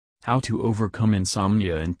How to overcome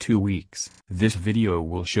insomnia in 2 weeks. This video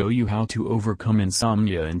will show you how to overcome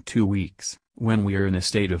insomnia in 2 weeks. When we are in a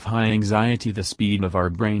state of high anxiety, the speed of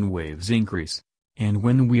our brain waves increase. And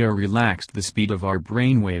when we are relaxed, the speed of our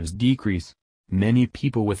brain waves decrease. Many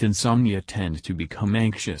people with insomnia tend to become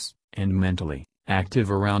anxious and mentally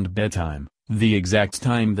active around bedtime, the exact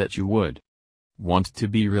time that you would want to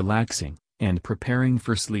be relaxing and preparing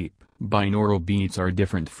for sleep. Binaural beats are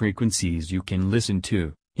different frequencies you can listen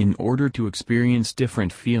to in order to experience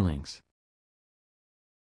different feelings.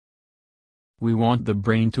 We want the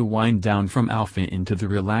brain to wind down from alpha into the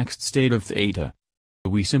relaxed state of theta.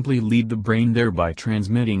 We simply lead the brain there by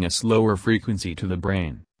transmitting a slower frequency to the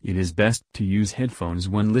brain. It is best to use headphones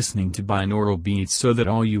when listening to binaural beats so that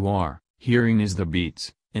all you are hearing is the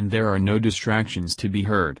beats, and there are no distractions to be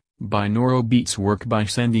heard. Binaural beats work by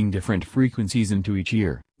sending different frequencies into each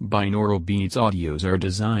ear. Binaural beats audios are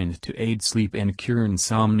designed to aid sleep and cure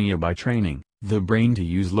insomnia by training the brain to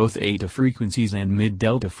use low theta frequencies and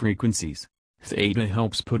mid-delta frequencies. Theta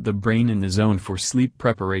helps put the brain in the zone for sleep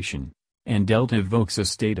preparation, and delta evokes a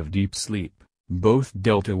state of deep sleep. Both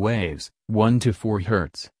delta waves, 1 to 4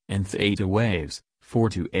 Hz, and theta waves, 4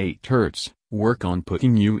 to 8 Hz, work on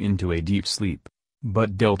putting you into a deep sleep.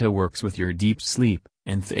 But delta works with your deep sleep,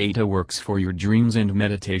 and theta works for your dreams and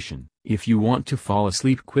meditation. If you want to fall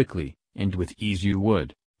asleep quickly, and with ease, you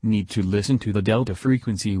would need to listen to the delta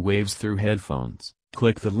frequency waves through headphones.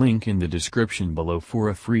 Click the link in the description below for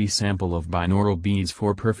a free sample of binaural beats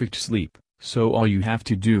for perfect sleep. So all you have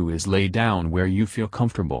to do is lay down where you feel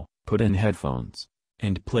comfortable, put in headphones,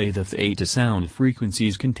 and play the theta sound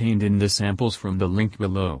frequencies contained in the samples from the link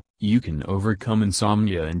below. You can overcome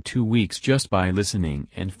insomnia in 2 weeks just by listening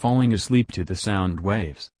and falling asleep to the sound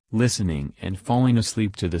waves. Listening and falling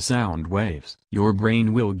asleep to the sound waves. Your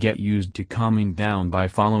brain will get used to calming down by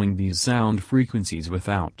following these sound frequencies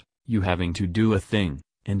without you having to do a thing,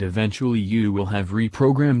 and eventually you will have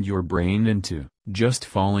reprogrammed your brain into just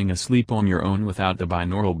falling asleep on your own without the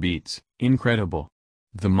binaural beats. Incredible!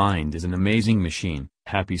 The mind is an amazing machine.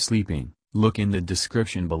 Happy sleeping. Look in the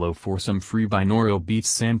description below for some free binaural beats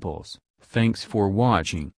samples. Thanks for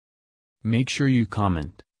watching. Make sure you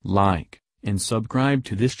comment, like, and subscribe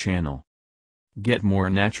to this channel. Get more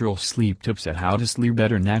natural sleep tips at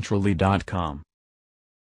howtosleepbetternaturally.com.